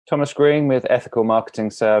Thomas Green with Ethical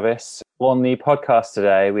Marketing Service. On the podcast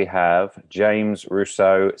today, we have James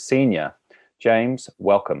Rousseau Sr. James,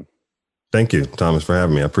 welcome. Thank you, Thomas, for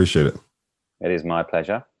having me. I appreciate it. It is my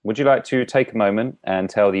pleasure. Would you like to take a moment and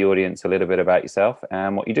tell the audience a little bit about yourself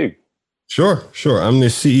and what you do? Sure. I'm the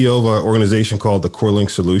CEO of an organization called the CoreLink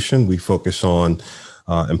Solution. We focus on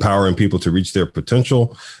empowering people to reach their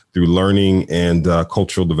potential through learning and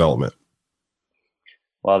cultural development.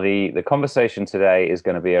 Well, the conversation today is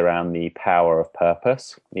going to be around the power of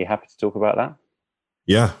purpose. Are you happy to talk about that?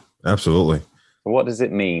 Yeah, absolutely. What does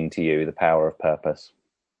it mean to you, the power of purpose?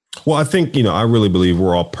 Well, I think, I really believe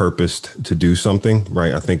we're all purposed to do something,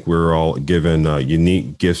 right? I think we're all given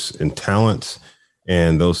unique gifts and talents,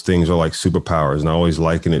 and those things are like superpowers. And I always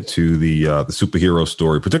liken it to the superhero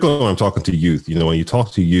story, particularly when I'm talking to youth. When you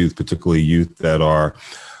talk to youth, particularly youth that are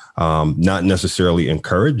not necessarily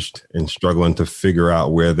encouraged and struggling to figure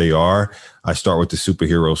out where they are, I start with the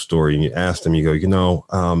superhero story, and you ask them, you go,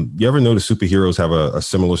 you ever notice superheroes have a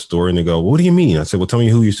similar story? And they go, well, what do you mean? I said, well, tell me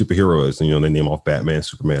who your superhero is. And, they name off Batman,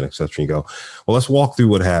 Superman, et cetera. And you go, well, let's walk through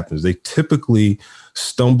what happens. They typically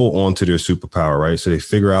stumble onto their superpower, right? So they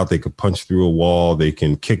figure out they could punch through a wall. They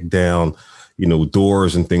can kick down,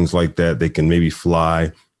 doors and things like that. They can maybe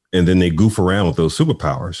fly. And then they goof around with those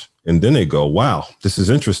superpowers. And then they go, wow, this is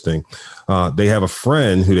interesting. They have a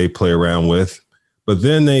friend who they play around with, but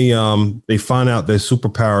then they find out that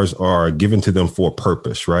superpowers are given to them for a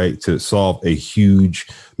purpose, right? To solve a huge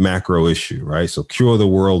macro issue, right? So cure the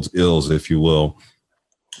world's ills, if you will.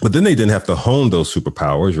 But then they didn't have to hone those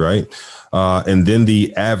superpowers, right? And then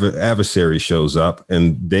the adversary shows up,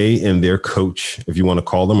 and they and their coach, if you want to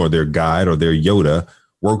call them, or their guide or their Yoda,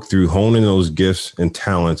 work through honing those gifts and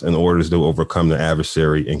talents in order to overcome the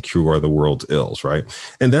adversary and cure the world's ills, right?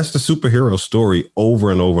 And that's the superhero story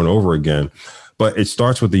over and over and over again. But it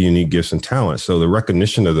starts with the unique gifts and talents. So the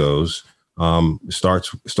recognition of those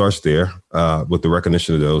starts there with the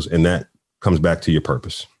recognition of those, and that comes back to your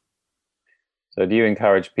purpose. So do you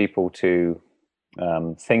encourage people to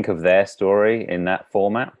think of their story in that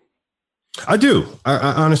format? I do. I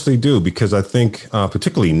honestly do, because I think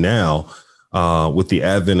particularly now, with the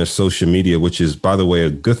advent of social media, which is, by the way, a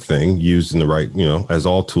good thing, used in the right, as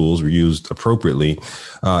all tools were used appropriately.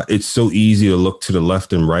 It's so easy to look to the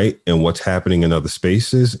left and right and what's happening in other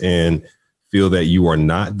spaces and feel that you are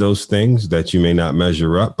not those things, that you may not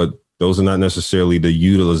measure up, but those are not necessarily the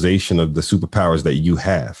utilization of the superpowers that you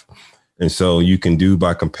have. And so you can do,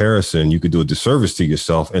 by comparison, you could do a disservice to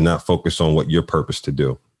yourself and not focus on what you're purposed to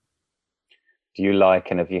do. Do you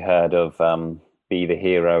like, and have you heard of be the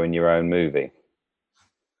hero in your own movie?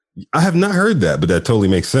 I have not heard that, but that totally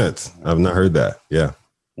makes sense. I've not heard that. Yeah.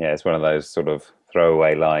 Yeah. It's one of those sort of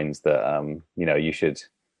throwaway lines that, you should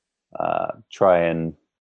try and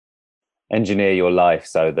engineer your life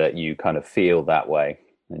so that you kind of feel that way,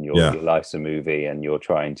 and your life's a movie and you're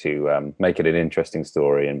trying to make it an interesting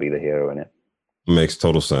story and be the hero in it. Makes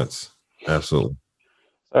total sense. Absolutely.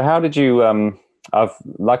 So how did you,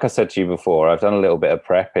 like I said to you before, I've done a little bit of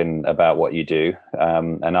prep about what you do.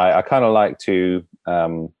 And I kind of like to,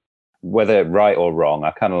 whether right or wrong,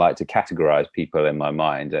 I kind of like to categorize people in my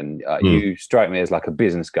mind. And you strike me as like a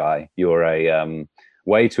business guy. You're a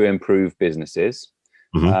way to improve businesses.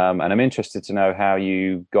 Mm-hmm. And I'm interested to know how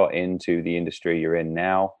you got into the industry you're in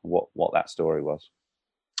now, what that story was.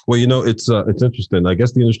 Well, it's interesting. I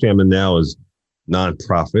guess the industry I'm in now is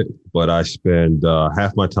nonprofit, but I spend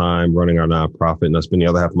half my time running our nonprofit, and I spend the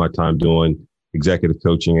other half of my time doing executive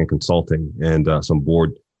coaching and consulting and some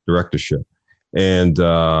board directorship. And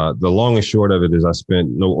the long and short of it is I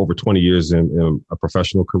spent over 20 years in a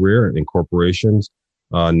professional career in corporations,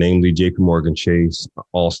 namely JP Morgan Chase,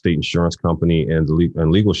 Allstate Insurance Company, and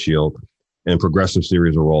Legal Shield, and progressive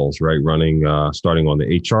series of roles, right? Running, starting on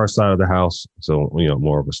the HR side of the house. So,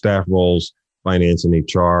 more of a staff roles, finance and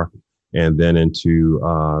HR, and then into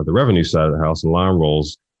the revenue side of the house and line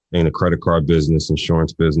roles in the credit card business,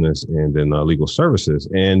 insurance business, and then legal services.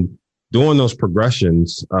 And doing those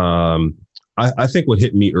progressions, I think what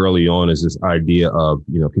hit me early on is this idea of,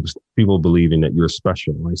 people believing that you're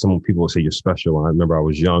special, right? Some people will say you're special. I remember I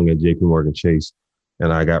was young at JP Morgan Chase,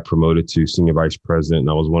 and I got promoted to senior vice president. And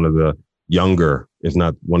I was one of the younger, if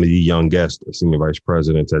not one of the youngest senior vice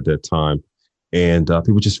presidents at that time. And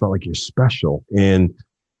people just felt like you're special. And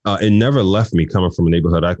it never left me, coming from a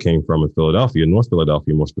neighborhood I came from in Philadelphia, North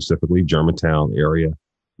Philadelphia, more specifically, Germantown area,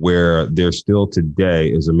 where there still today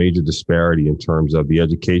is a major disparity in terms of the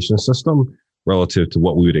education system relative to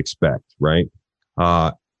what we would expect, right?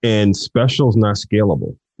 And special is not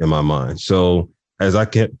scalable in my mind. So as I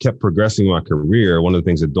kept progressing my career, one of the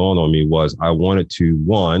things that dawned on me was I wanted to,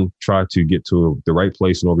 one, try to get to the right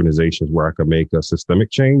place in organizations where I could make a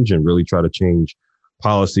systemic change and really try to change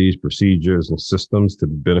policies, procedures, and systems to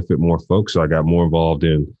benefit more folks. So I got more involved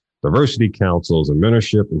in diversity councils and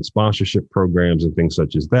mentorship and sponsorship programs and things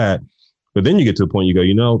such as that. But then you get to a point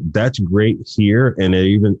you go, that's great here. And there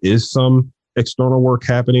even is some external work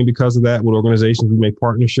happening because of that with organizations we make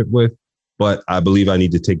partnership with. But I believe I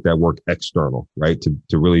need to take that work external, right,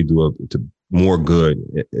 to really do to more good,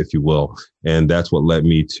 if you will. And that's what led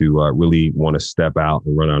me to really want to step out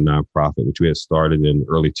and run our nonprofit, which we had started in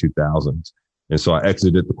early 2000s. And so I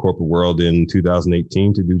exited the corporate world in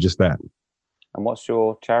 2018 to do just that. And what's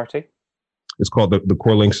your charity? It's called the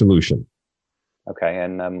CoreLink Solution. Okay.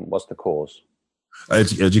 And what's the cause?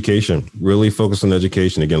 Education, really focused on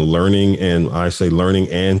education. Again, learning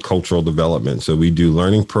and cultural development. So we do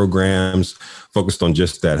learning programs focused on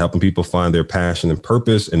just that, helping people find their passion and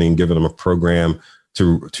purpose, and then giving them a program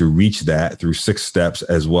to reach that through 6 steps,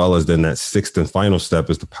 as well as then that 6th and final step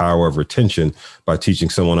is the power of retention by teaching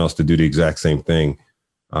someone else to do the exact same thing.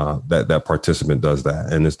 That participant does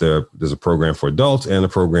that. And there's a program for adults and a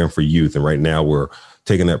program for youth. And right now we're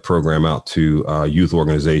taking that program out to youth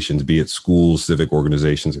organizations, be it schools, civic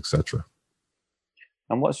organizations, et cetera.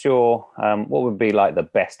 And what's your, what would be like the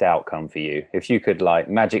best outcome for you? If you could like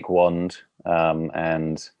magic wand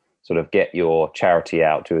and sort of get your charity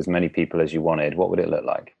out to as many people as you wanted, what would it look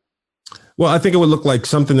like? Well, I think it would look like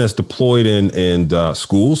something that's deployed in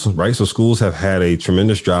schools, right? So schools have had a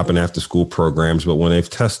tremendous drop in after school programs, but when they've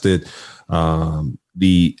tested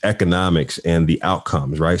the economics and the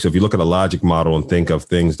outcomes, right? So if you look at a logic model and think of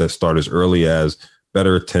things that start as early as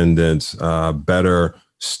better attendance, better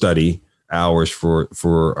study hours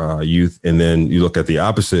for youth, and then you look at the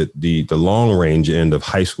opposite, the long range end of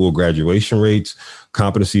high school graduation rates,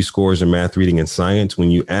 competency scores in math, reading, and science.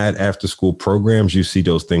 When you add after school programs, you see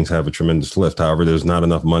those things have a tremendous lift. However, there's not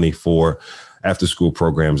enough money for after school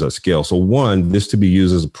programs at scale. So one, this to be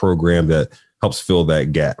used as a program that helps fill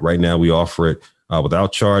that gap. Right now, we offer it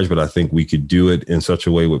without charge, but I think we could do it in such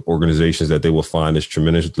a way with organizations that they will find as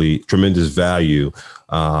tremendous value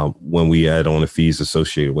when we add on the fees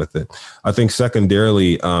associated with it. I think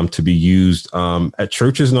secondarily, to be used at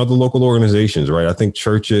churches and other local organizations, right? I think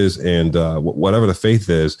churches and whatever the faith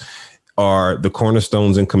is, are the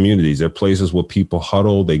cornerstones in communities. They're places where people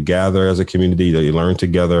huddle, they gather as a community, they learn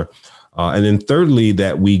together. And then thirdly,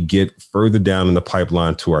 that we get further down in the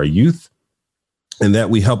pipeline to our youth, and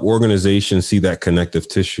that we help organizations see that connective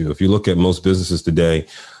tissue. If you look at most businesses today,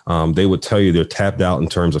 they would tell you they're tapped out in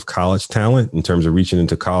terms of college talent, in terms of reaching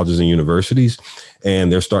into colleges and universities.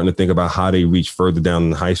 And they're starting to think about how they reach further down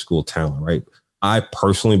in high school talent, right? I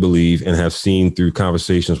personally believe and have seen through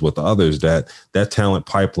conversations with others that talent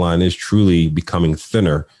pipeline is truly becoming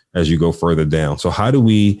thinner as you go further down. So how do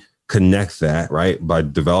we connect that, right? By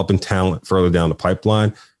developing talent further down the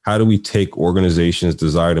pipeline, how do we take organizations'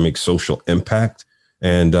 desire to make social impact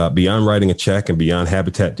and beyond writing a check and beyond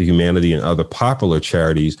Habitat to Humanity and other popular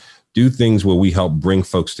charities, do things where we help bring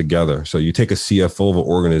folks together. So you take a CFO of an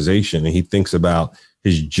organization and he thinks about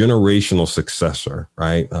his generational successor,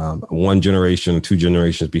 right? 1 generation, 2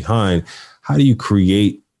 generations behind. How do you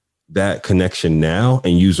create that connection now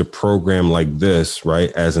and use a program like this,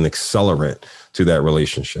 right, as an accelerant to that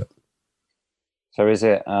relationship? So is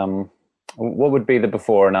it, what would be the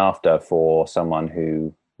before and after for someone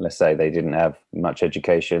who, let's say they didn't have much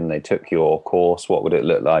education, they took your course, what would it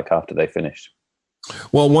look like after they finished?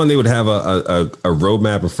 Well, one, they would have a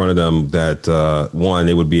roadmap in front of them that,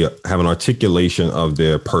 they would have an articulation of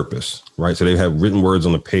their purpose, right? So they have written words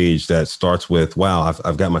on the page that starts with, wow,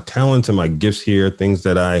 I've got my talents and my gifts here, things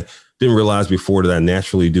that I didn't realize before that I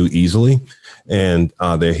naturally do easily. And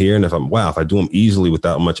they're here. And if I do them easily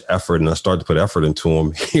without much effort and I start to put effort into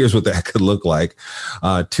them, here's what that could look like.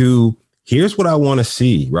 2, here's what I want to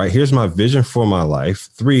see, right? Here's my vision for my life.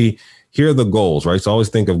 3, here are the goals, right? So always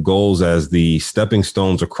think of goals as the stepping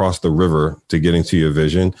stones across the river to getting to your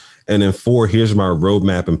vision. And then 4, here's my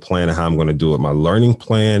roadmap and plan of how I'm going to do it. My learning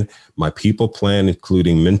plan, my people plan,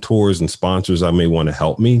 including mentors and sponsors I may want to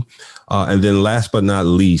help me. And then last but not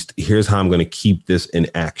least, here's how I'm going to keep this in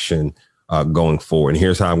action going forward. And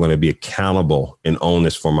here's how I'm going to be accountable and own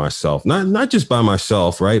this for myself. Not just by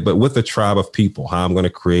myself, right? But with a tribe of people, how I'm going to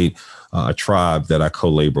create a tribe that I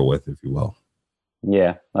co-labor with, if you will.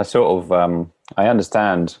 Yeah, I sort of, I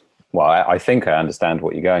understand. Well, I think I understand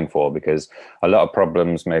what you're going for, because a lot of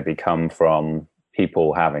problems maybe come from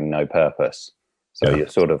people having no purpose. So You're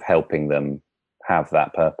sort of helping them have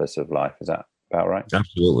that purpose of life. Is that about right?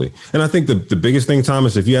 Absolutely. And I think the biggest thing,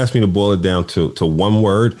 Thomas, if you ask me to boil it down to one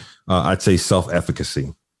word, I'd say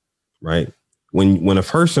self-efficacy, right? When a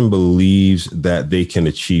person believes that they can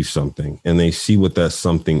achieve something and they see what that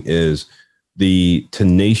something is, the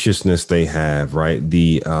tenaciousness they have, right?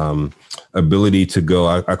 The ability to go,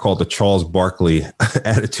 I call it the Charles Barkley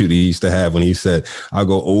attitude he used to have when he said, I'll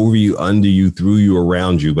go over you, under you, through you,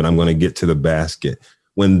 around you, but I'm going to get to the basket.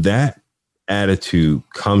 When that attitude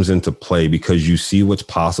comes into play because you see what's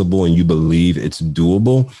possible and you believe it's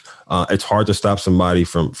doable, it's hard to stop somebody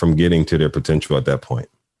from getting to their potential at that point.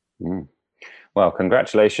 Mm. Well,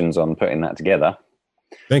 congratulations on putting that together.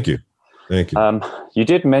 Thank you. Thank you. You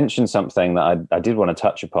did mention something that I did want to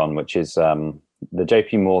touch upon, which is the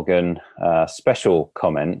JP Morgan special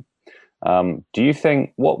comment. Do you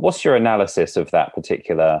think, what's your analysis of that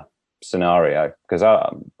particular scenario? Because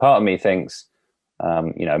part of me thinks,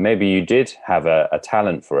 maybe you did have a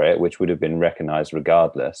talent for it, which would have been recognized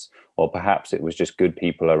regardless, or perhaps it was just good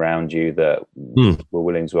people around you that were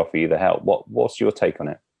willing to offer you the help. What's your take on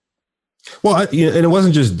it? Well, and it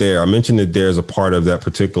wasn't just there. I mentioned that there's a part of that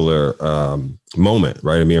particular moment,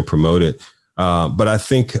 right, of being promoted. But I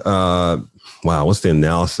think, what's the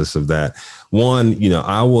analysis of that? One,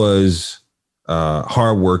 I was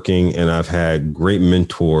hardworking and I've had great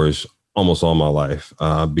mentors almost all my life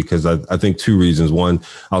because I think two reasons. One,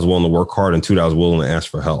 I was willing to work hard, and two, I was willing to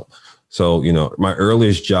ask for help. So, my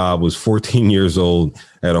earliest job was 14 years old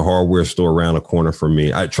at a hardware store around the corner from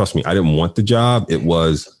me. Trust me, I didn't want the job. It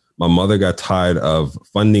was my mother got tired of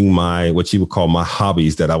funding what she would call my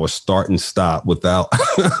hobbies that I would start and stop without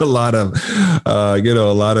a lot of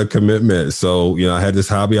commitment. So, I had this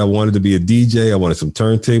hobby. I wanted to be a DJ. I wanted some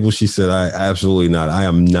turntables. She said, absolutely not. I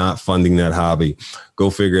am not funding that hobby.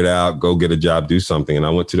 Go figure it out. Go get a job, do something. And I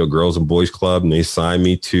went to the Girls and Boys Club and they signed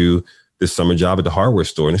me to this summer job at the hardware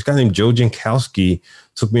store. And this guy named Joe Jankowski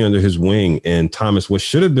took me under his wing. And Thomas, what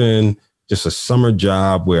should have been just a summer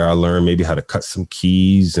job where I learned maybe how to cut some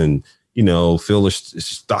keys and,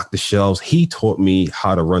 stock the shelves. He taught me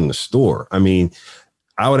how to run the store. I mean,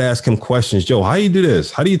 I would ask him questions. Joe, how do you do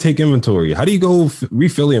this? How do you take inventory? How do you go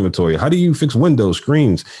refill the inventory? How do you fix windows,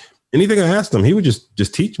 screens? Anything I asked him, he would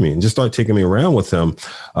just teach me and just start taking me around with him.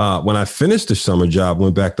 When I finished the summer job,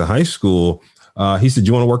 went back to high school, he said,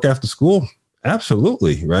 you want to work after school?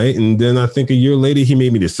 Absolutely. Right. And then I think a year later, he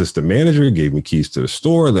made me the assistant manager, gave me keys to the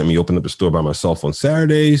store, let me open up the store by myself on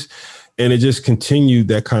Saturdays. And it just continued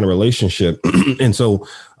that kind of relationship. And so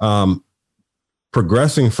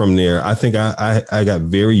progressing from there, I think I got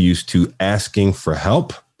very used to asking for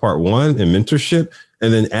help, part one, and mentorship,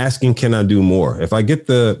 and then asking, can I do more? If I get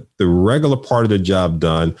the regular part of the job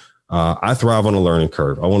done, I thrive on a learning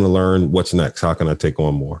curve. I want to learn what's next. How can I take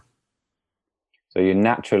on more? So you're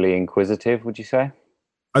naturally inquisitive, would you say?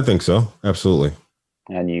 I think so. Absolutely.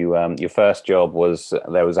 And you, your first job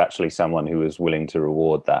there was actually someone who was willing to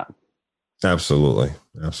reward that. Absolutely.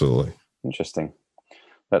 Absolutely. Interesting.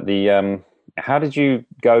 But how did you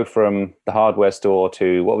go from the hardware store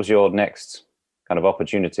to what was your next kind of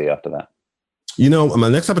opportunity after that? My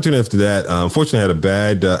next opportunity after that, unfortunately, I had a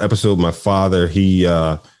bad episode with my father. He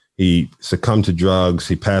succumbed to drugs.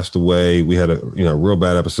 He passed away. We had a real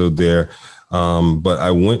bad episode there. But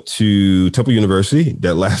I went to Temple University.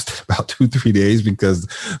 That lasted about 2-3 days because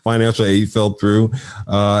financial aid fell through.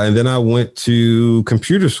 And then I went to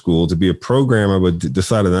computer school to be a programmer, but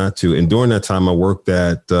decided not to. And during that time, I worked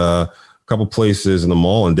at a couple places in the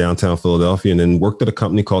mall in downtown Philadelphia, and then worked at a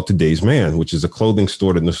company called Today's Man, which is a clothing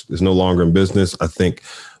store that is no longer in business. I think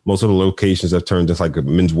most of the locations have turned into like a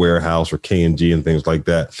Men's Warehouse or K&G and things like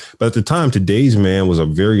that. But at the time, Today's Man was a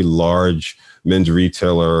very large men's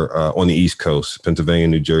retailer on the East Coast, Pennsylvania,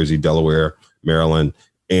 New Jersey, Delaware, Maryland,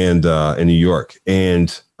 and in New York.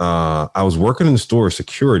 And I was working in the store as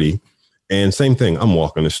security, and same thing. I'm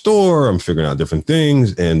walking the store, I'm figuring out different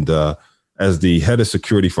things. And as the head of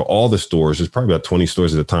security for all the stores, there's probably about 20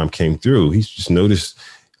 stores at the time, came through. He's just noticed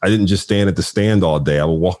I didn't just stand at the stand all day. I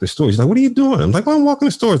would walk the store. He's like, what are you doing? I'm like, well, I'm walking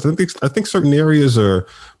the stores. I think certain areas are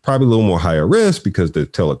probably a little more higher risk because they're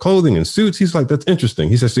tailored clothing and suits. He's like, that's interesting.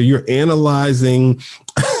 He says, so you're analyzing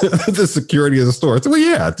the security of the store. I said, well,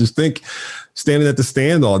 yeah, I just think standing at the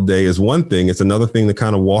stand all day is one thing. It's another thing to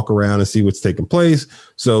kind of walk around and see what's taking place.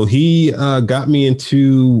 So he got me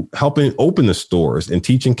into helping open the stores and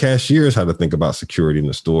teaching cashiers how to think about security in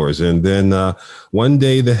the stores. And then one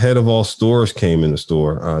day, the head of all stores came in the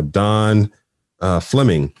store, Don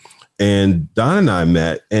Fleming. And Don and I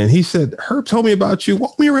met, and he said, Herb told me about you.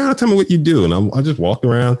 Walk me around and tell me what you do. And I just walked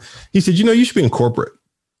around. He said, you should be in corporate.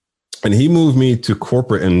 And he moved me to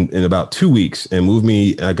corporate in about 2 weeks and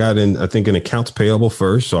I got in, I think, in accounts payable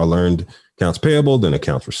first. So I learned accounts payable, then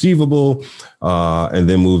accounts receivable, and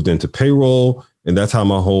then moved into payroll. And that's how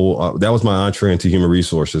my whole, that was my entree into human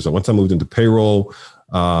resources. So once I moved into payroll,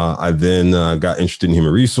 I then got interested in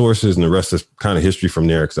human resources, and the rest is kind of history from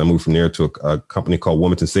there, because I moved from there to a company called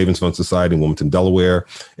Wilmington Savings Fund Society in Wilmington, Delaware.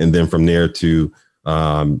 And then from there to,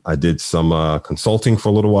 I did some consulting for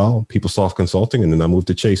a little while, PeopleSoft Consulting, and then I moved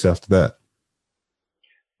to Chase after that.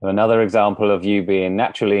 Another example of you being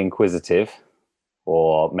naturally inquisitive,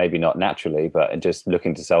 or maybe not naturally, but just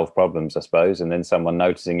looking to solve problems, I suppose, and then someone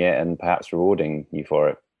noticing it and perhaps rewarding you for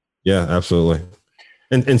it. Yeah, absolutely.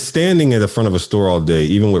 And standing at the front of a store all day,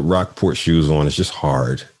 even with Rockport shoes on, is just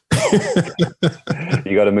hard.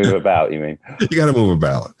 You got to move about, you mean? You got to move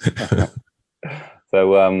about.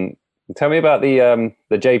 So tell me about the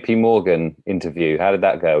JP Morgan interview. How did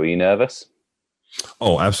that go? Were you nervous?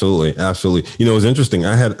 Oh, absolutely. Absolutely. You know, it was interesting.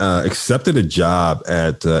 I had accepted a job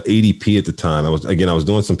at ADP at the time. I was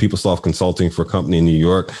doing some PeopleSoft consulting for a company in New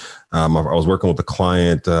York. I was working with a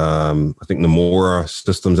client, I think Nomura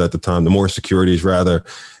Systems at the time, Nomura Securities rather.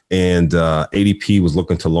 And ADP was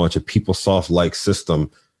looking to launch a PeopleSoft-like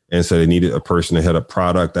system. And so they needed a person to head up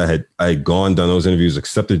product. I had done those interviews,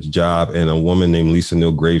 accepted the job. And a woman named Lisa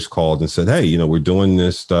Neal Graves called and said, hey, you know, we're doing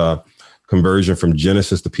this conversion from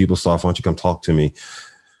Genesis to PeopleSoft. Why don't you come talk to me?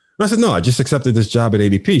 And I said, no, I just accepted this job at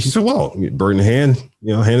ADP. She said, well, bird in hand,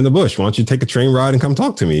 hand in the bush. Why don't you take a train ride and come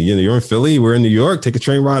talk to me? You know, you're in Philly, we're in New York, take a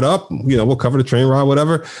train ride up, we'll cover the train ride,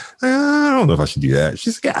 whatever. I don't know if I should do that.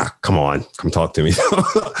 She's like, yeah, come on, come talk to me.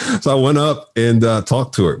 So I went up and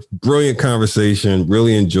talked to her. Brilliant conversation,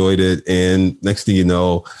 really enjoyed it. And next thing you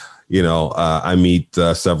know, I meet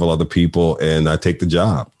several other people, and I take the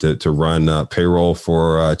job to run payroll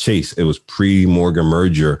for Chase. It was pre-Morgan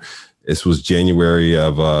merger. This was January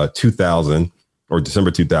of 2000 or December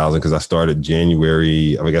 2000, because I started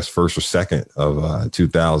January, I guess, 1st or 2nd of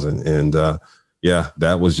 2000. And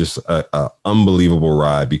that was just an unbelievable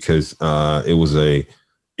ride, because it was they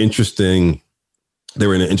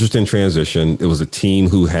were in an interesting transition. It was a team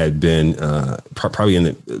who had been probably in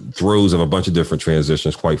the throes of a bunch of different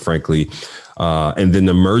transitions, quite frankly. And then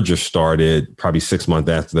the merger started probably 6 months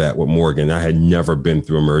after that with Morgan. I had never been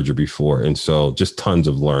through a merger before. And so just tons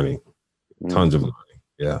of learning.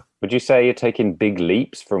 Yeah. Would you say you're taking big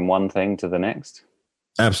leaps from one thing to the next?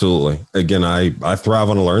 Absolutely. Again, I thrive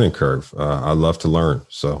on a learning curve. I love to learn.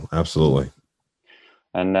 So absolutely.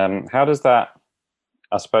 And how does that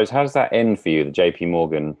end for you, the JP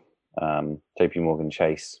Morgan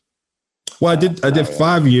Chase? Well, I did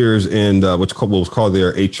 5 years in what was called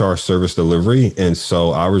their HR service delivery. And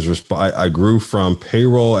so I grew from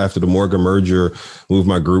payroll after the Morgan merger, moved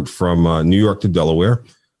my group from New York to Delaware.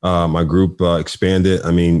 My group expanded. I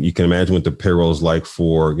mean, you can imagine what the payroll is like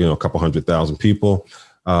for, a couple 100,000 people.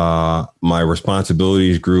 My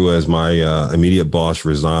responsibilities grew as my immediate boss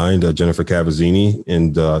resigned, Jennifer Cavazzini.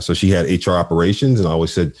 And so she had HR operations, and I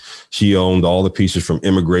always said she owned all the pieces from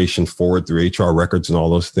immigration forward through HR records and all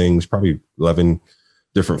those things, probably 11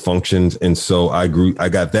 different functions. And so I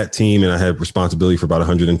got that team, and I had responsibility for about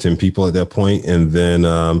 110 people at that point. And then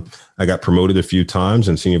I got promoted a few times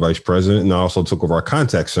and senior vice president, and I also took over our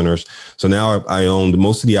contact centers. So now I owned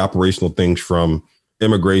most of the operational things from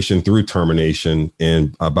immigration through termination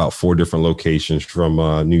in about 4 different locations from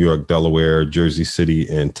New York, Delaware, Jersey City,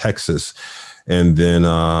 and Texas. And then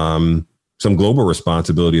some global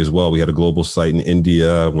responsibility as well. We had a global site in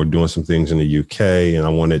India. We're doing some things in the UK,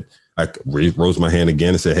 and I rose my hand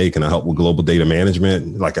again and said, hey, can I help with global data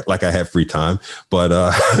management? Like I had free time, but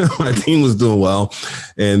my team was doing well.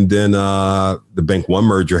 And then the Bank One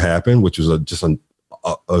merger happened, which was just a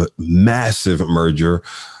massive merger.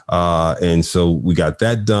 And so we got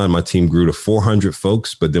that done. My team grew to 400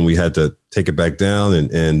 folks, but then we had to take it back down.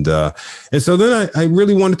 And so then I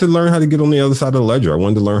really wanted to learn how to get on the other side of the ledger. I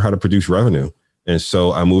wanted to learn how to produce revenue. And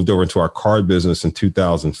so I moved over into our card business in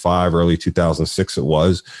 2005, early 2006 it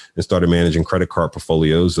was, and started managing credit card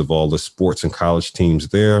portfolios of all the sports and college teams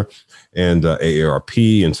there, and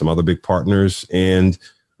AARP and some other big partners. And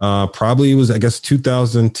probably it was, I guess,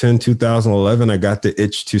 2010, 2011, I got the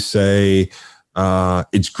itch to say,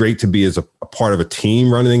 it's great to be as a part of a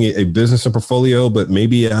team running a business and portfolio, but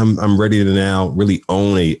maybe I'm ready to now really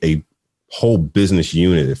own a whole business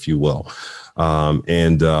unit, if you will.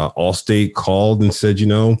 And Allstate called and said,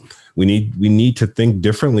 we need to think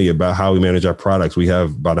differently about how we manage our products. We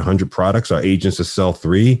have about 100 products. Our agents will sell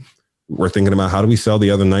 3. We're thinking about how do we sell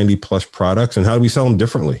the other 90 plus products, and how do we sell them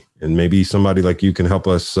differently? And maybe somebody like you can help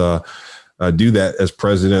us do that as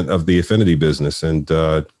president of the Affinity business. And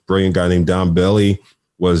brilliant guy named Don Bailey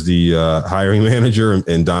was the hiring manager,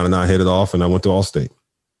 and Don and I hit it off, and I went to Allstate.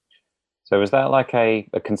 So was that like a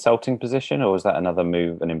consulting position, or was that another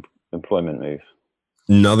move, an employment move?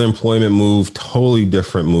 Another employment move, totally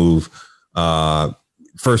different move.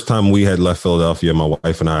 First time we had left Philadelphia, my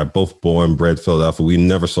wife and I are both born, bred Philadelphia. We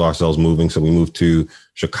never saw ourselves moving. So we moved to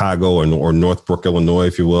Chicago or Northbrook, Illinois,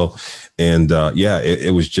 if you will. And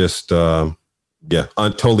it was just, totally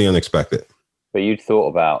unexpected. But you'd thought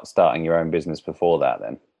about starting your own business before that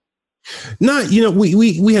then? No,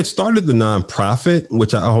 we had started the nonprofit,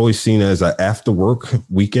 which I always seen as an after work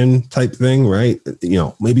weekend type thing, right?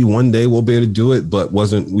 Maybe one day we'll be able to do it, but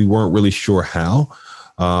we weren't really sure how.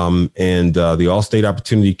 And the Allstate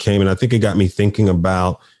opportunity came, and I think it got me thinking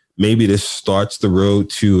about maybe this starts the road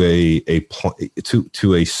to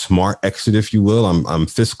a smart exit, if you will. I'm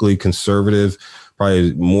fiscally conservative,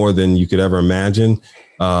 probably more than you could ever imagine.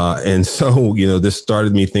 And so, this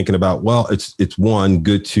started me thinking about, well, it's one,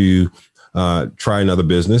 good to try another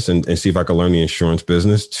business and see if I can learn the insurance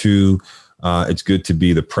business. Two, it's good to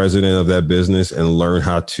be the president of that business and learn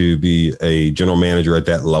how to be a general manager at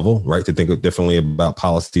that level, right? To think differently about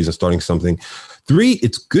policies and starting something. Three,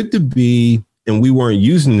 it's good to be, and we weren't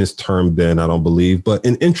using this term then, I don't believe, but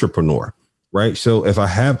an entrepreneur, right? So if I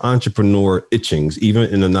have entrepreneur itchings, even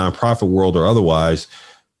in the nonprofit world or otherwise,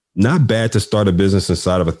 not bad to start a business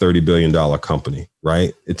inside of a $30 billion company,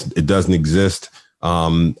 right? It doesn't exist.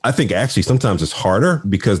 I think actually sometimes it's harder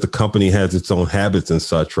because the company has its own habits and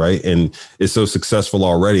such, right? And it's so successful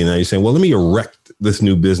already. And now you're saying, well, let me erect this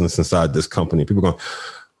new business inside this company. People are going,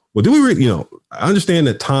 well, do we really, I understand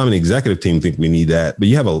that Tom and the executive team think we need that, but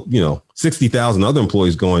you have 60,000 other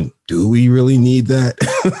employees going, do we really need that?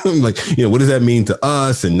 Like, what does that mean to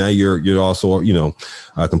us? And now you're also,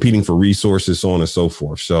 competing for resources, so on and so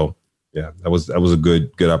forth. So yeah, that was a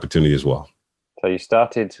good opportunity as well. So you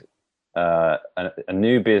started a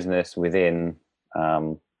new business within,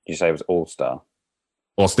 you say it was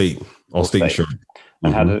Allstate Insurance.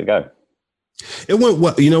 And how did it go? It went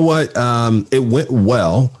well. You know what? It went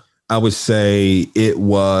well. I would say it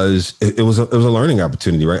was a learning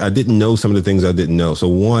opportunity, right? I didn't know some of the things I didn't know. So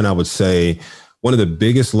one, I would say one of the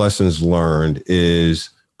biggest lessons learned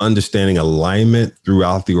is understanding alignment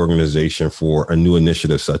throughout the organization for a new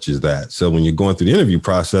initiative such as that. So when you're going through the interview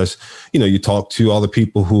process, you talk to all the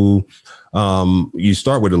people who you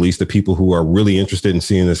start with, at least the people who are really interested in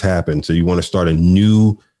seeing this happen. So you want to start a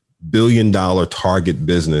new $1 billion target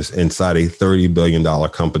business inside a $30 billion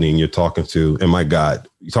company. And you're talking to, and my God,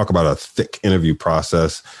 you talk about a thick interview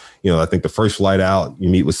process. I think the first flight out, you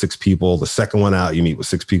meet with 6 people. The second one out, you meet with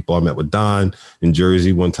 6 people. I met with Don in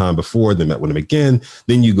Jersey one time before, then met with him again.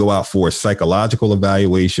 Then you go out for a psychological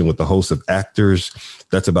evaluation with the host of actors.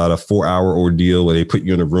 That's about a 4-hour ordeal where they put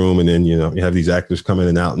you in a room, and then, you have these actors come in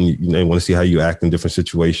and out, and they want to see how you act in different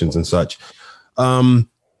situations and such.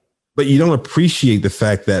 But you don't appreciate the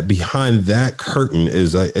fact that behind that curtain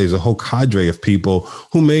is a whole cadre of people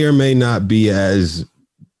who may or may not be as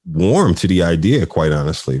warm to the idea, quite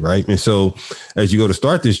honestly, right? And so as you go to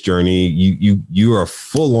start this journey, you are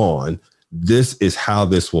full on, this is how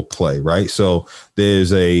this will play, right? So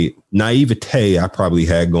there's a naivete I probably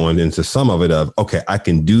had going into some of it of, okay, I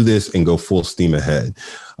can do this and go full steam ahead.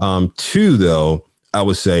 Two, though, I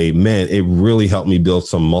would say, man, it really helped me build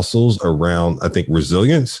some muscles around, I think,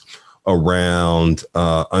 resilience, around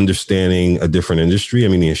understanding a different industry. I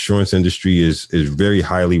mean, the insurance industry is very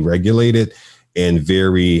highly regulated and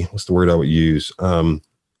very, what's the word I would use?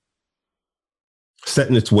 Set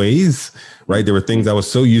in its ways, right? There were things I was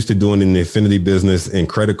so used to doing in the affinity business and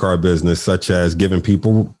credit card business, such as giving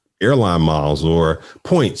people airline miles or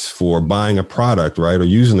points for buying a product, right? Or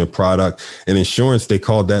using a product. And insurance, they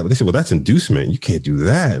called that, they said, well, that's inducement. You can't do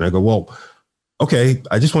that. And I go, well, okay,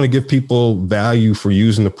 I just want to give people value for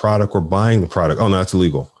using the product or buying the product. Oh, no, that's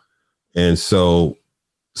illegal. And so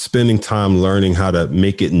spending time learning how to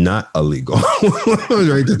make it not illegal,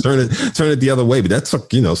 right? To turn it the other way. But that took,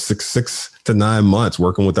 6 to 9 months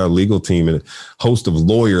working with our legal team and a host of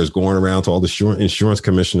lawyers going around to all the insurance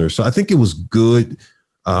commissioners. So I think it was good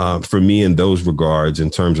for me in those regards, in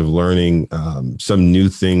terms of learning some new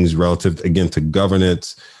things relative, again, to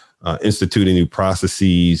governance, instituting new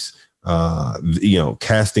processes,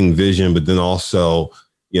 casting vision, but then also,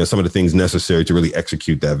 some of the things necessary to really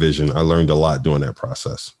execute that vision. I learned a lot during that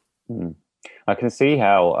process. I can see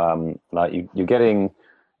how you're getting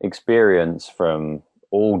experience from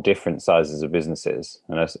all different sizes of businesses.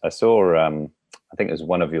 And I saw, I think it was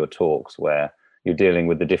one of your talks where you're dealing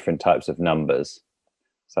with the different types of numbers.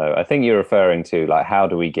 So I think you're referring to how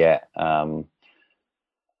do we get, I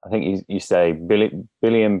think you say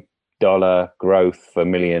billion dollar growth for $1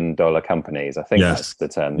 million companies. I think that's the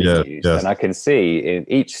term you use. Yes. And I can see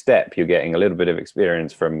in each step you're getting a little bit of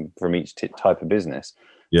experience from each type of business.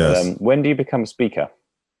 Yes. When do you become a speaker?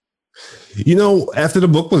 After the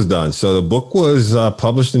book was done. So the book was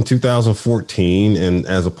published in 2014. And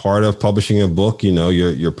as a part of publishing a book,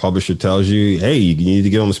 your publisher tells you, hey, you need to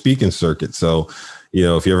get on the speaking circuit. So,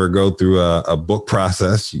 if you ever go through a book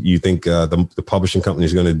process, you think the publishing company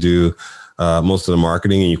is going to do most of the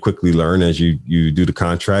marketing, and you quickly learn as you do the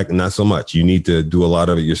contract, and not so much. You need to do a lot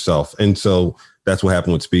of it yourself. And so that's what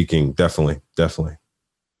happened with speaking. Definitely.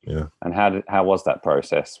 Yeah. And how was that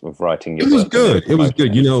process with writing your book? It was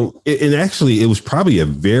good. And actually it was probably a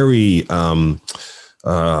very, what's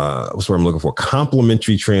what I'm looking for?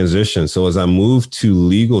 Complementary transition. So as I moved to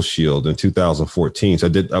Legal Shield in 2014, so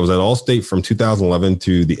I was at Allstate from 2011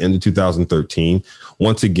 to the end of 2013.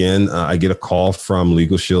 Once again, I get a call from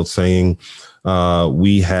Legal Shield saying,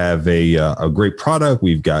 we have a great product.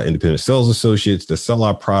 We've got independent sales associates that sell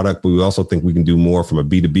our product, but we also think we can do more from a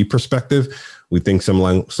B2B perspective. We think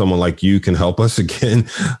someone like you can help us again,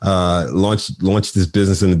 launch this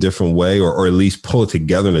business in a different way, or at least pull it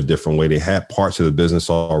together in a different way. They had parts of the business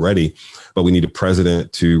already, but we need a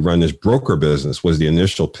president to run this broker business, was the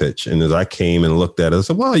initial pitch. And as I came and looked at it, I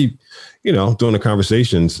said, well, during the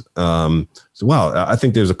conversations, I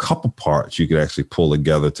think there's a couple parts you could actually pull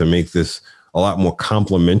together to make this a lot more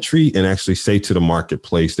complementary and actually say to the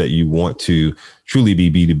marketplace that you want to truly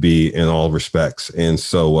be B2B in all respects. And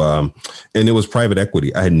so, and it was private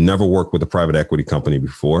equity. I had never worked with a private equity company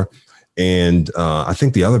before. And I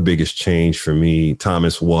think the other biggest change for me,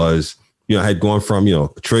 Thomas, was, I had gone from, a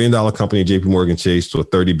 $1 trillion company at JP Morgan Chase to a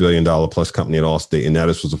 $30 billion plus company at Allstate. And now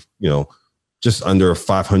this was, just under a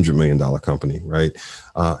 $500 million company. Right.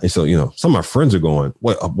 And so, some of my friends are going,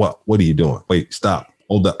 what are you doing? Wait, stop.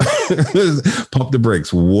 Hold up, pump the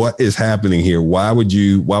brakes. What is happening here? Why would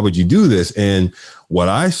you do this? And what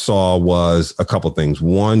I saw was a couple of things.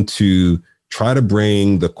 One, to try to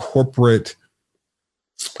bring the corporate,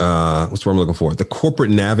 what's what I'm looking for? The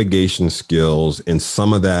corporate navigation skills and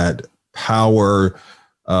some of that power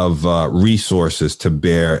of resources to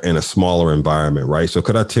bear in a smaller environment, right? So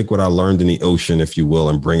could I take what I learned in the ocean, if you will,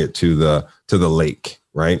 and bring it to the lake,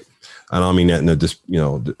 right? I don't mean that in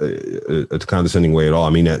a condescending way at all. I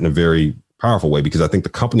mean that in a very powerful way, because I think the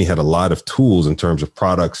company had a lot of tools in terms of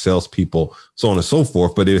products, salespeople, so on and so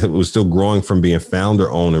forth, but it was still growing from being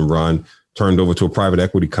founder owned and run, turned over to a private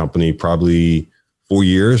equity company, probably 4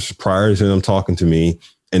 years prior to them talking to me,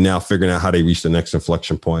 and now figuring out how they reach the next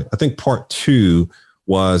inflection point. I think part two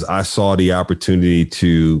was I saw the opportunity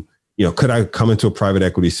to, could I come into a private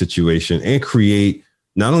equity situation and create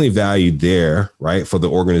not only value there, right, for the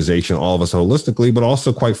organization, all of us holistically, but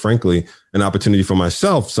also, quite frankly, an opportunity for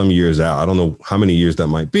myself some years out. I don't know how many years that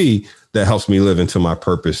might be, that helps me live into my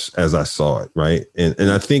purpose as I saw it, right?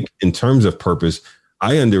 And I think in terms of purpose,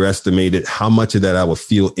 I underestimated how much of that I would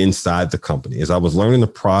feel inside the company. As I was learning the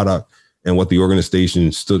product and what the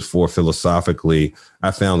organization stood for philosophically,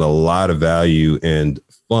 I found a lot of value and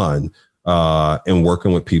fun in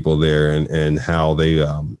working with people there, and how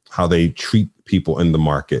they treat people in the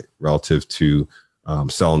market relative to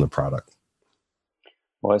selling the product.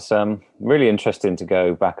 Well, it's really interesting to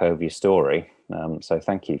go back over your story. So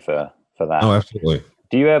thank you for that. Oh, absolutely.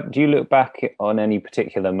 Do you look back on any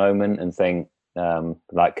particular moment and think,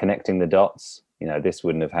 like connecting the dots? This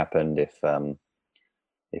wouldn't have happened if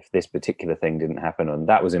this particular thing didn't happen, and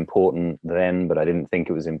that was important then, but I didn't think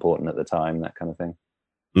it was important at the time. That kind of thing.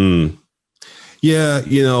 Yeah,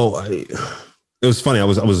 it was funny.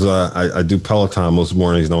 I do Peloton most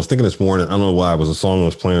mornings, and I was thinking this morning, I don't know why, it was a song I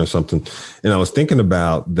was playing or something, and I was thinking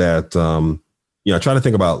about that. I try to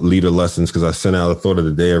think about leader lessons because I send out a thought of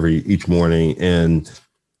the day each morning, and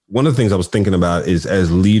one of the things I was thinking about is,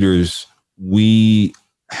 as leaders, we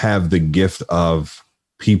have the gift of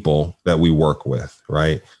people that we work with,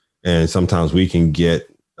 right? And sometimes we can get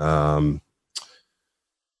in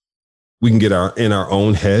our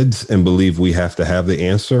own heads and believe we have to have the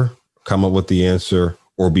answer, come up with the answer,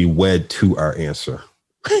 or be wed to our answer,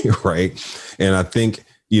 right? And I think,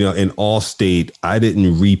 in Allstate, I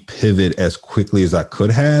didn't repivot as quickly as I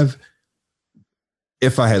could have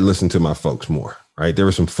if I had listened to my folks more, right? There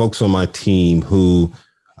were some folks on my team who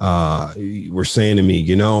were saying to me,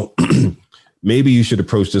 maybe you should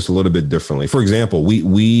approach this a little bit differently. For example,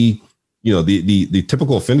 we the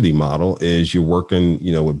typical affinity model is you're working,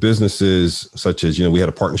 with businesses such as, we had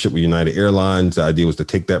a partnership with United Airlines. The idea was to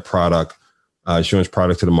take that product, insurance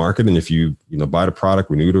product, to the market. And if you buy the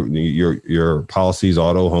product, renew your policies,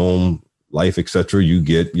 auto, home, life, et cetera, you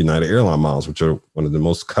get United Airline miles, which are one of the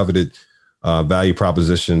most coveted value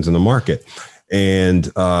propositions in the market.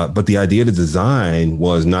 And but the idea to design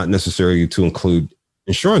was not necessarily to include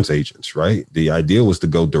insurance agents, right? The idea was to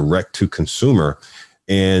go direct to consumer.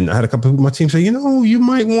 And I had a couple of people on my team say, you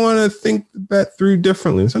might want to think that through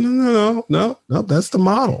differently. I said, no, that's the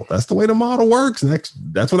model. That's the way the model works. And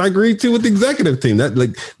that's what I agreed to with the executive team.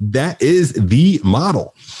 That is the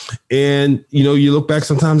model. And, you look back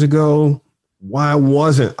sometimes and go, why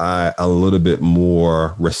wasn't I a little bit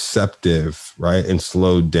more receptive, right? And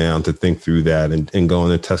slowed down to think through that and go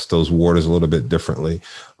in and test those waters a little bit differently.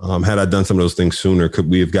 Had I done some of those things sooner,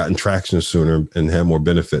 could we have gotten traction sooner and had more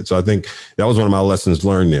benefit? So I think that was one of my lessons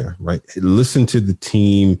learned there, right? Listen to the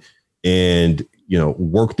team and,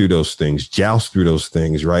 work through those things, joust through those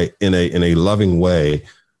things, right? In a loving way,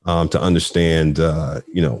 to understand,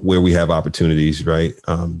 where we have opportunities, right?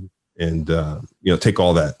 And take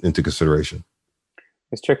all that into consideration.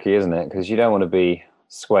 It's tricky, isn't it? Because you don't want to be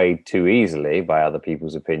swayed too easily by other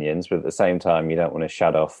people's opinions, but at the same time, you don't want to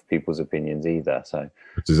shut off people's opinions either. So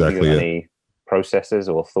that's exactly it. Any processes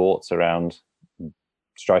or thoughts around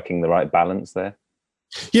striking the right balance there?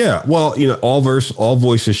 Yeah, well, all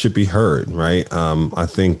voices should be heard, right? I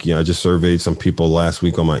think, I just surveyed some people last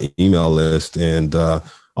week on my email list, and I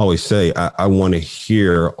always say I want to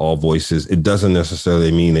hear all voices. It doesn't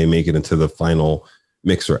necessarily mean they make it into the final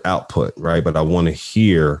mix or output, right? But I want to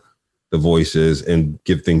hear the voices and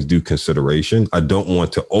give things due consideration. I don't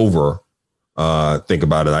want to think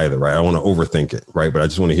about it either, right? I don't want to overthink it, right? But I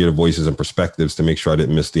just want to hear the voices and perspectives to make sure I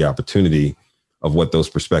didn't miss the opportunity of what those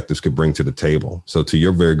perspectives could bring to the table. So to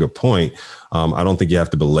your very good point, I don't think you have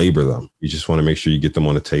to belabor them. You just want to make sure you get them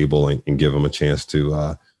on the table and give them a chance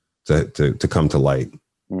to come to light.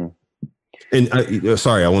 Mm. And I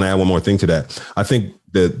want to add one more thing to that. I think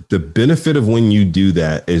the benefit of when you do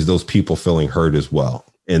that is those people feeling heard as well,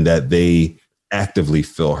 and that they actively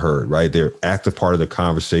feel heard, right? They're active part of the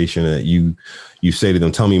conversation, and that you say to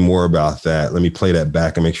them, tell me more about that. Let me play that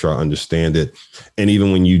back and make sure I understand it. And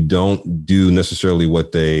even when you don't do necessarily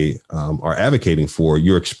what they are advocating for,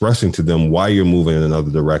 you're expressing to them why you're moving in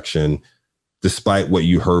another direction, despite what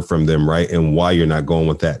you heard from them, right? And why you're not going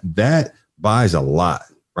with that. That buys a lot.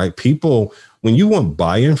 Right? People, when you want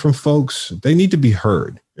buy-in from folks, they need to be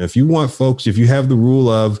heard. And if you have the rule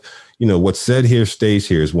of, what's said here stays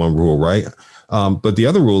here is one rule, right? But the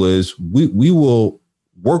other rule is we will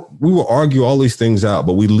argue all these things out,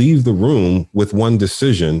 but we leave the room with one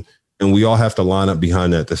decision, and we all have to line up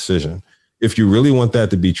behind that decision. If you really want that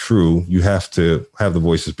to be true, you have to have the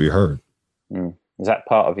voices be heard. Is that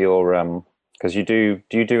part of your, because do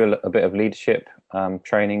you do a bit of leadership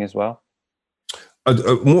training as well?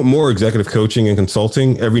 More executive coaching and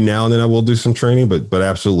consulting. Every now and then I will do some training, but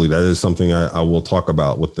absolutely, that is something I will talk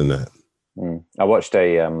about within that. I watched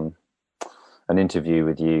an interview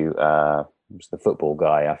with you. It was the football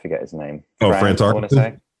guy. I forget his name. Fran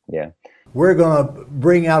Tarkenton? Yeah. We're going to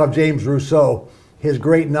bring out of James Rousseau his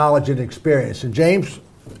great knowledge and experience. And James,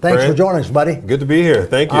 thanks for joining us, buddy. Good to be here.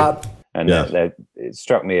 Thank you. It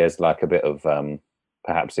struck me as like a bit of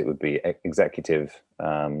perhaps it would be executive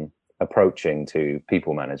approaching to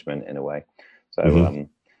people management in a way. So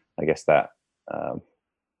I guess that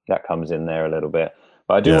comes in there a little bit.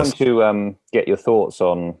 But I do want to get your thoughts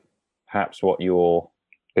on perhaps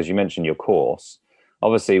because you mentioned your course.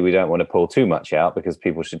 Obviously, we don't want to pull too much out because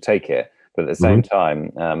people should take it. But at the same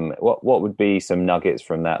time, what would be some nuggets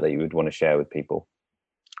from that you would want to share with people?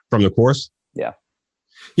 From the course? Yeah.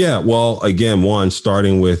 Yeah. Well, again,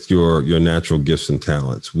 starting with your natural gifts and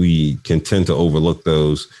talents. We can tend to overlook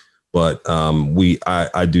those. But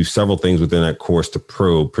I do several things within that course to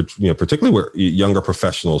probe, particularly where younger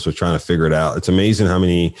professionals are trying to figure it out. It's amazing how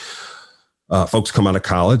many folks come out of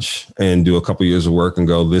college and do a couple of years of work and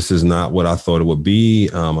go, this is not what I thought it would be.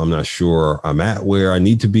 I'm not sure I'm at where I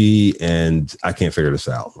need to be, and I can't figure this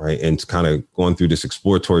out, right? And it's kind of going through this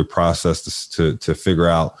exploratory process to figure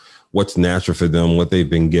out what's natural for them, what they've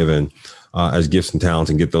been given as gifts and talents,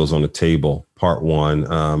 and get those on the table. Part one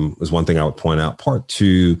is one thing I would point out. Part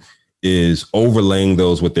two is overlaying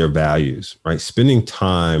those with their values, right? Spending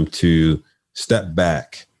time to step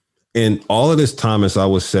back. And all of this time, as I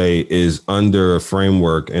would say, is under a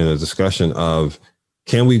framework and a discussion of,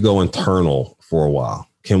 can we go internal for a while?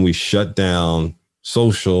 Can we shut down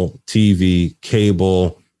social, TV,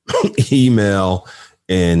 cable, email,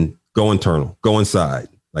 and go internal, go inside,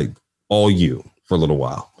 like all you for a little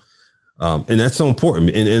while? And that's so important.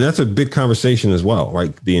 And that's a big conversation as well,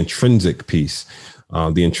 right? The intrinsic piece.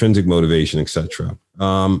 The intrinsic motivation, et cetera.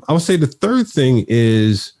 I would say the third thing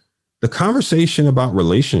is the conversation about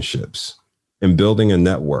relationships and building a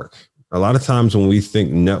network. A lot of times when we think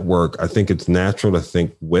network, I think it's natural to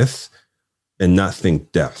think width and not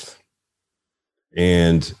think depth.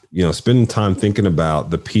 And, spending time thinking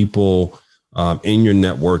about the people in your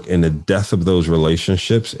network and the depth of those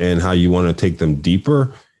relationships and how you want to take them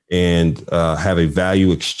deeper and have a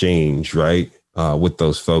value exchange, right, with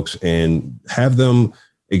those folks and have them,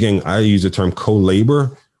 again, I use the term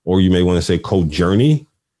co-labor, or you may want to say co-journey,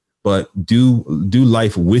 but do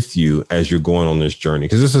life with you as you're going on this journey.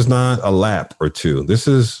 Because this is not a lap or two. This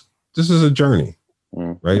is a journey,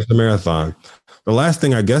 right? It's a marathon. The last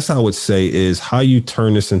thing I guess I would say is how you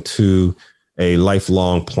turn this into a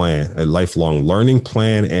lifelong plan, a lifelong learning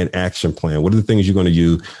plan and action plan. What are the things you're going to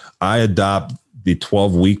use? I adopt the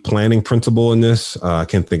 12-week planning principle in this. I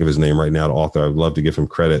can't think of his name right now, the author. I'd love to give him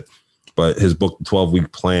credit. But his book,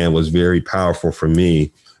 12-Week Plan, was very powerful for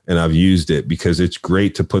me. And I've used it because it's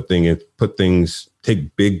great to put things,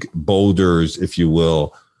 take big boulders, if you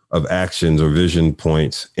will, of actions or vision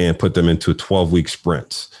points and put them into 12-week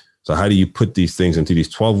sprints. So how do you put these things into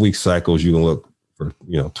these 12-week cycles? You can look for,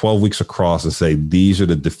 12 weeks across and say, these are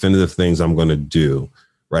the definitive things I'm going to do,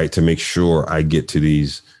 right, to make sure I get to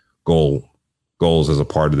these goals as a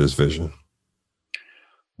part of this vision.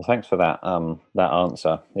 Well, thanks for that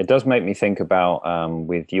answer. It does make me think about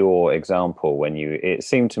with your example, it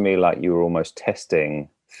seemed to me like you were almost testing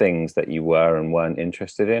things that you were and weren't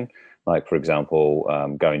interested in. Like, for example,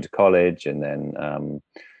 going to college and then,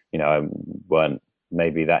 weren't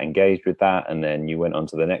maybe that engaged with that. And then you went on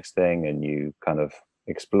to the next thing and you kind of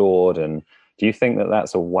explored. And do you think that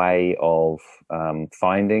that's a way of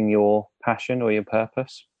finding your passion or your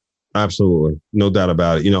purpose? Absolutely. No doubt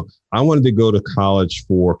about it. I wanted to go to college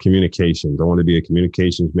for communications. I wanted to be a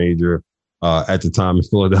communications major. At the time in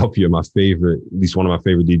Philadelphia, at least one of my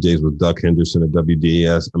favorite DJs was Doug Henderson at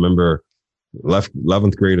WDAS. I remember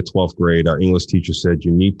 11th grade or 12th grade, our English teacher said,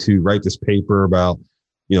 you need to write this paper about,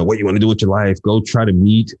 what you want to do with your life. Go try to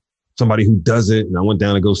meet somebody who does it. And I went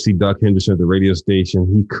down to go see Doug Henderson at the radio station.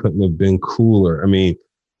 He couldn't have been cooler. I mean,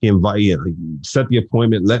 he set the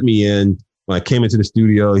appointment, let me in. When I came into the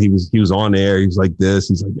studio, he was on air. He was like this.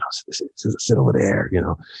 He's like, sit over there,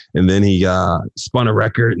 And then he spun a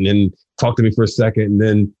record and then talked to me for a second. And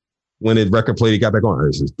then when the record played, he got back on.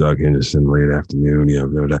 This is Doug Henderson, late afternoon.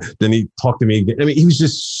 Then he talked to me again. I mean, he was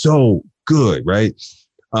just so good, right?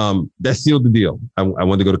 That sealed the deal. I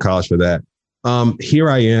wanted to go to college for that. Here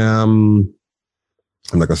I am.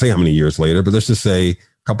 I'm not going to say how many years later, but let's just say a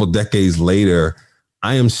couple of decades later,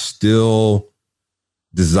 I am still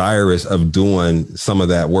desirous of doing some of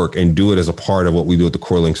that work and do it as a part of what we do at the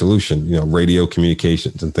CoreLink Solution, radio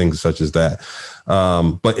communications and things such as that.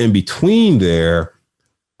 But in between there,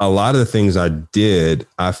 a lot of the things I did,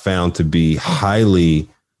 I found to be highly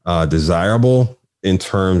desirable in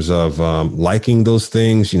terms of liking those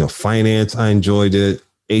things. Finance, I enjoyed it.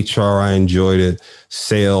 HR, I enjoyed it.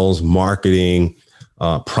 Sales, marketing,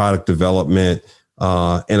 product development.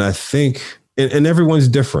 And I think, and everyone's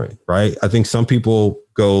different, right? I think some people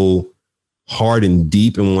go hard and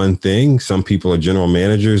deep in one thing. Some people are general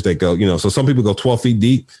managers that go, so some people go 12 feet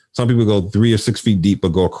deep. Some people go 3 or 6 feet deep, but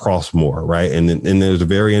go across more, right? And there's a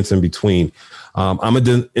variance in between. I'm a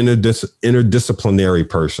interdisciplinary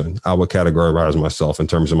person. I would categorize myself in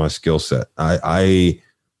terms of my skill set. I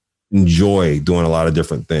enjoy doing a lot of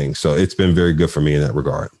different things. So it's been very good for me in that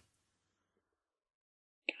regard.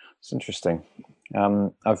 It's interesting.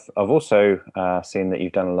 I've also seen that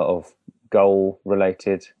you've done a lot of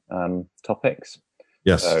goal-related topics.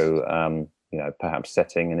 Yes. So, perhaps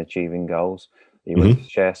setting and achieving goals. Are you willing to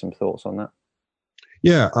share some thoughts on that?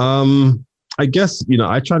 Yeah. I guess,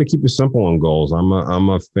 I try to keep it simple on goals. I'm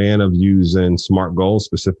a fan of using SMART goals: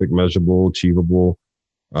 specific, measurable, achievable,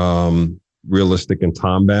 realistic, and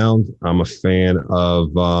time-bound. I'm a fan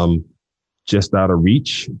of just out of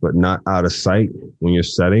reach, but not out of sight when you're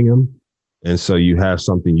setting them. And so you have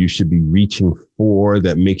something you should be reaching for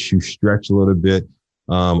that makes you stretch a little bit.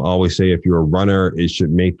 I always say if you're a runner, it should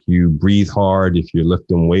make you breathe hard. If you're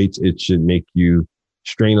lifting weights, it should make you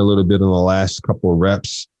strain a little bit in the last couple of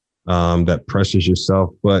reps. That pressures yourself.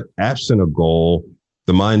 But absent a goal,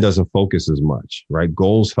 the mind doesn't focus as much, right?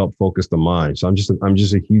 Goals help focus the mind. So I'm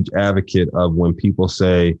just a huge advocate of when people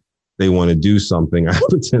say they want to do something, I have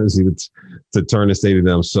a tendency to turn and say to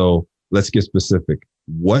them, so let's get specific.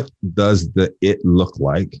 What does the it look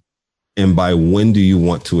like? And by when do you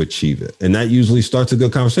want to achieve it? And that usually starts a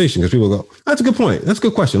good conversation because people go, that's a good point. That's a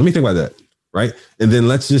good question. Let me think about that. Right. And then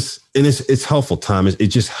it's helpful, Tom. It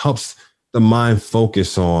just helps the mind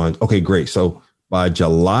focus on, okay, great. So by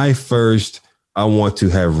July 1st, I want to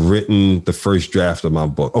have written the first draft of my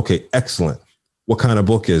book. Okay, excellent. What kind of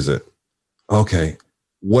book is it? Okay.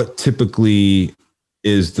 What typically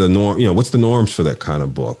is the norm? What's the norms for that kind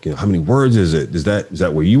of book? How many words is it? Is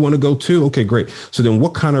that where you want to go to? Okay, great. So then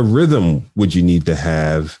what kind of rhythm would you need to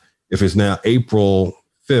have If it's now April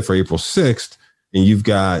 5th or April 6th, and you've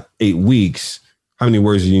got 8 weeks, how many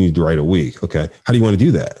words do you need to write a week? Okay. How do you want to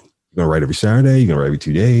do that? You're going to write every Saturday? You're going to write every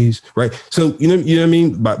 2 days, right? So, you know what I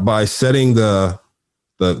mean? By setting the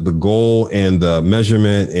goal and the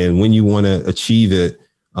measurement and when you want to achieve it,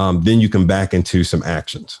 then you can back into some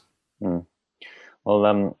actions.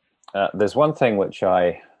 Well, there's one thing which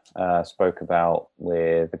I spoke about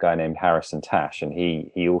with a guy named Harrison Tash, and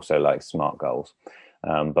he also likes SMART goals.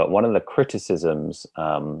 But one of the criticisms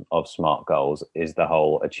of SMART goals is the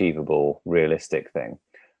whole achievable, realistic thing.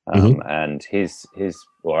 And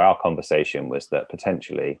our conversation was that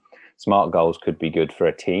potentially SMART goals could be good for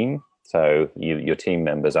a team. So your team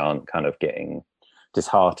members aren't kind of getting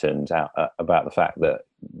disheartened about the fact that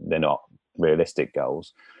they're not realistic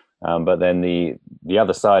goals. But then the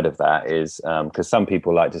other side of that is because some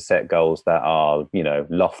people like to set goals that are,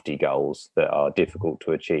 lofty goals that are difficult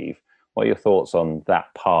to achieve. What are your thoughts on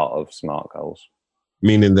that part of SMART goals?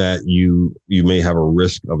 Meaning that you may have a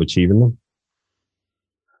risk of achieving them?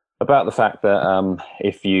 About the fact that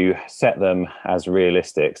if you set them as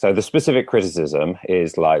realistic, so the specific criticism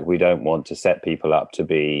is like, we don't want to set people up to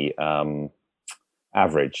be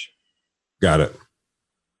average. Got it.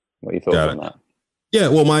 What are your thoughts on that? Yeah,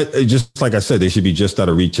 well, just like I said, they should be just out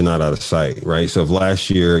of reach and not out of sight, right? So if last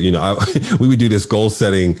year, we would do this goal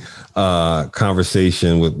setting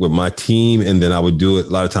conversation with my team, and then I would do it a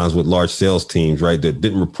lot of times with large sales teams, right? That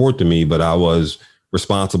didn't report to me, but I was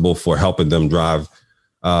responsible for helping them drive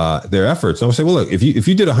their efforts. And I would say, well, look, if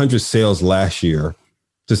you did 100 sales last year,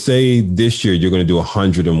 to say this year you're going to do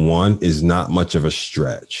 101 is not much of a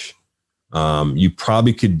stretch. You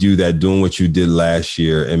probably could do that doing what you did last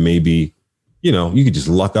year, and maybe you could just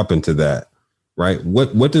luck up into that, right?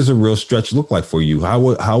 What does a real stretch look like for you? How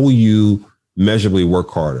will you measurably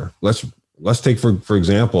work harder? Let's take for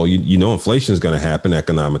example, inflation is going to happen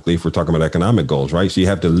economically if we're talking about economic goals, right? So you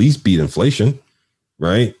have to at least beat inflation,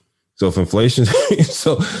 right? So if inflation,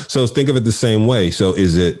 so think of it the same way. So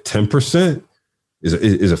is it 10%? Is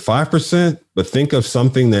it 5%? But think of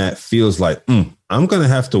something that feels like, I'm going to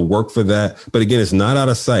have to work for that. But again, it's not out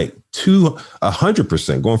of sight.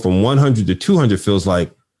 100%, going from 100 to 200 feels like,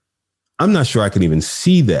 I'm not sure I can even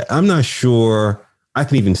see that. I'm not sure I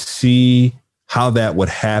can even see how that would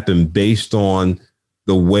happen based on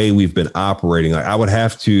the way we've been operating. Like I would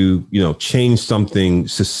have to, change something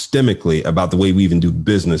systemically about the way we even do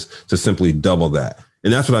business to simply double that.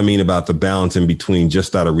 And that's what I mean about the balance in between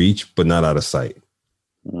just out of reach, but not out of sight.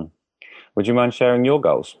 Would you mind sharing your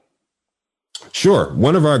goals? Sure.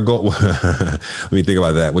 One of our goals, let me think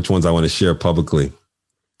about that. Which ones I want to share publicly?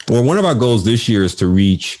 Well, one of our goals this year is to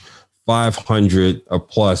reach 500 or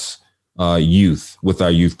plus youth with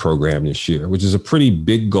our youth program this year, which is a pretty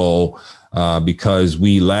big goal because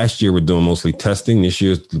last year were doing mostly testing. This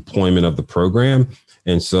year's deployment of the program.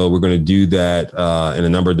 And so we're going to do that in a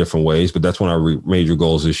number of different ways, but that's one of our major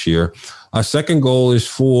goals this year. Our second goal is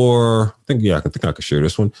I think I could share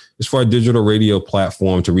this one. It's for our digital radio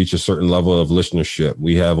platform to reach a certain level of listenership.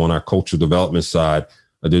 We have on our cultural development side,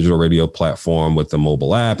 a digital radio platform with a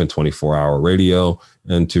mobile app and 24-hour radio,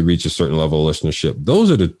 and to reach a certain level of listenership. Those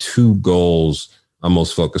are the two goals I'm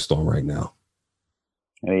most focused on right now.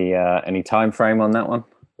 Any time frame on that one?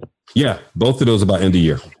 Yeah, both of those about end of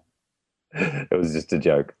year. It was just a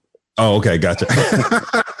joke. Oh, okay. Gotcha.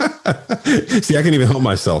 See, I can even help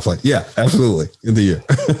myself. Like, yeah, absolutely. In the year.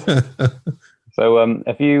 So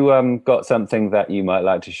have you got something that you might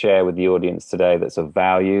like to share with the audience today that's of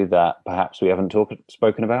value that perhaps we haven't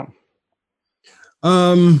spoken about?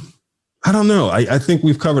 I don't know. I think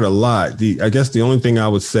we've covered a lot. I guess the only thing I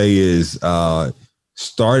would say is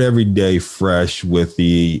start every day fresh with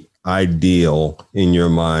the ideal in your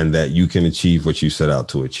mind that you can achieve what you set out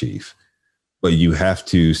to achieve. But you have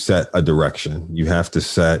to set a direction. You have to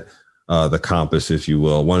set the compass, if you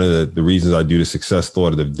will. One of the reasons I do the success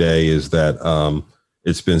thought of the day is that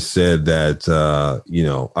it's been said that,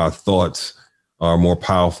 our thoughts are more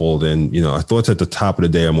powerful than, our thoughts at the top of the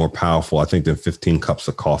day are more powerful, I think, than 15 cups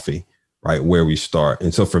of coffee, right? Where we start.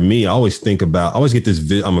 And so for me, I always get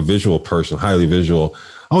this, I'm a visual person, highly visual.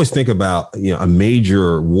 I always think about, a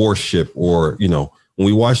major warship or, when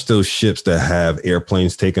we watch those ships that have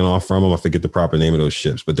airplanes taken off from them, I forget the proper name of those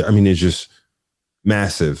ships, but they're just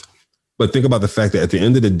massive. But think about the fact that at the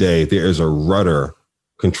end of the day, there is a rudder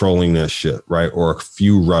controlling that ship, right? Or a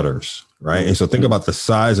few rudders, right? And so think about the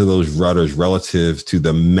size of those rudders relative to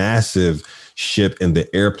the massive ship and the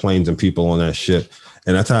airplanes and people on that ship.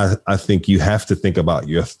 And that's how I think you have to think about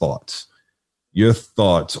your thoughts. Your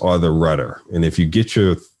thoughts are the rudder. And if you get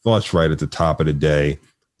your thoughts right at the top of the day,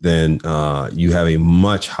 then you have a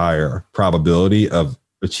much higher probability of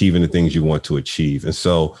achieving the things you want to achieve. And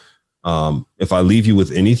so if I leave you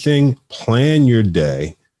with anything, plan your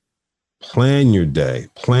day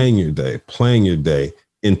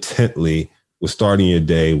intently, with starting your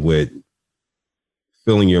day with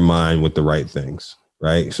filling your mind with the right things,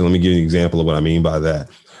 right? So let me give you an example of what I mean by that.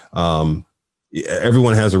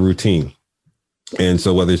 Everyone has a routine. And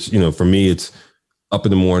so whether it's, for me, it's up in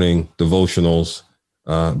the morning, devotionals,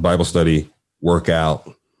 Bible study, workout,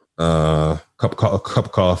 cup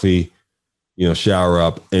of coffee, shower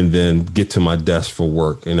up, and then get to my desk for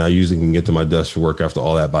work. And I usually can get to my desk for work after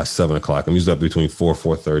all that by 7:00. I'm usually up between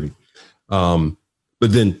 4:30.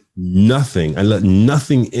 But then I let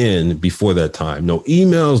nothing in before that time. No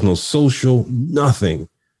emails, no social, nothing,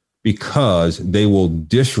 because they will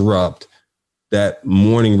disrupt that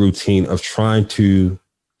morning routine of trying to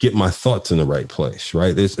get my thoughts in the right place,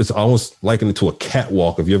 right? It's almost likened it to a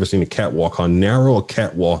catwalk. Have you ever seen a catwalk? How narrow a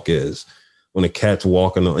catwalk is when a cat's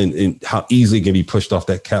walking, and how easily it can be pushed off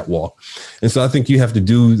that catwalk. And so I think you have to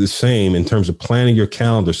do the same in terms of planning your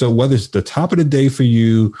calendar. So whether it's the top of the day for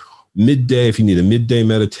you, midday, if you need a midday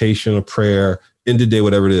meditation or prayer, end of day,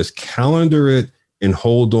 whatever it is, calendar it and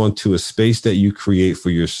hold on to a space that you create for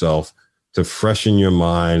yourself to freshen your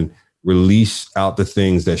mind, release out the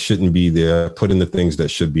things that shouldn't be there, put in the things that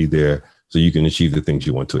should be there, so you can achieve the things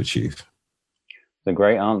you want to achieve. It's a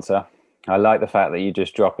great answer. I like the fact that you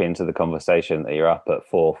just drop into the conversation that you're up at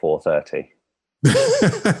 4:30.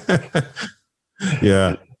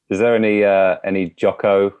 Yeah. Is there any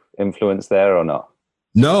Jocko influence there or not?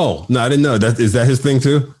 No, I didn't know. Is that his thing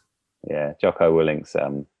too? Yeah, Jocko Willink's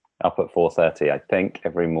up at 4:30, I think,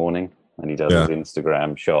 every morning, and he does his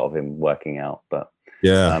Instagram shot of him working out. But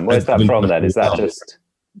where's that from then? Is that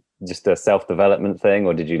just a self-development thing,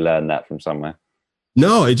 or did you learn that from somewhere?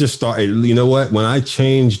 No, it just started. You know what? When I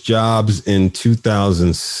changed jobs in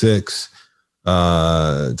 2006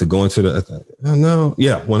 to go into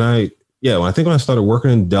when I started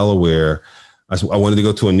working in Delaware, I wanted to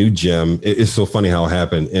go to a new gym. It's so funny how it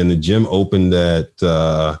happened. And the gym opened at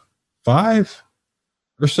 5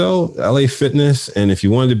 or so, LA Fitness. And if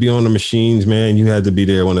you wanted to be on the machines, man, you had to be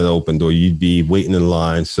there when it opened, or you'd be waiting in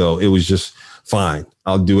line. So it was just fine.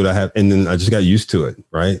 I'll do what I have. And then I just got used to it,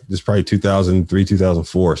 right? This is probably 2003,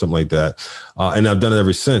 2004, something like that. And I've done it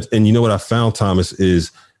ever since. And you know what I found, Thomas,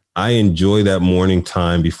 is I enjoy that morning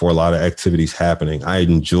time before a lot of activities happening. I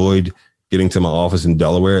enjoyed getting to my office in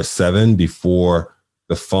Delaware at 7 before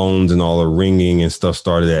the phones and all the ringing and stuff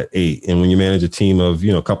started at 8. And when you manage a team of,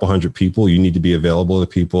 a couple hundred people, you need to be available to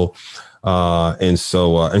people. And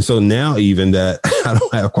so now, even that I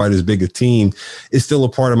don't have quite as big a team, it's still a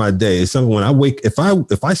part of my day. It's something when I wake, if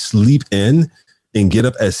I sleep in and get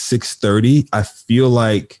up at 6:30, I feel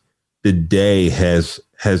like the day has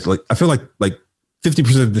I feel like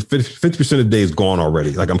 50% of the day is gone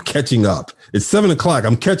already. Like I'm catching up. It's 7:00.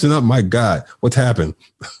 I'm catching up. My God, what's happened?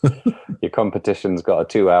 Your competition's got a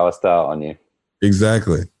 2-hour start on you.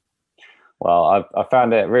 Exactly. Well, I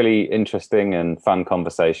found it really interesting and fun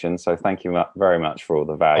conversation. So thank you very much for all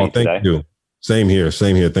the value today. Thank you. Same here.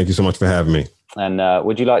 Thank you so much for having me. And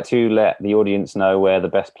would you like to let the audience know where the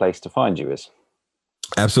best place to find you is?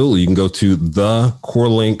 Absolutely. You can go to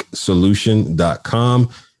thecorelinkSolution.com.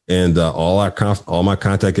 And all my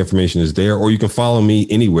contact information is there, or you can follow me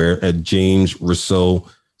anywhere at James Rousseau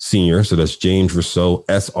Senior. So that's James Rousseau,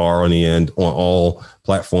 SR on the end, on all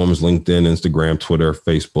platforms: LinkedIn, Instagram, Twitter,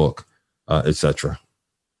 Facebook, etc.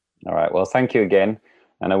 All right. Well, thank you again,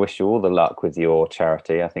 and I wish you all the luck with your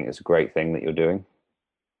charity. I think it's a great thing that you're doing.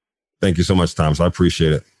 Thank you so much, Thomas. I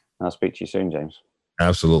appreciate it. I'll speak to you soon, James.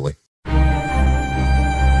 Absolutely.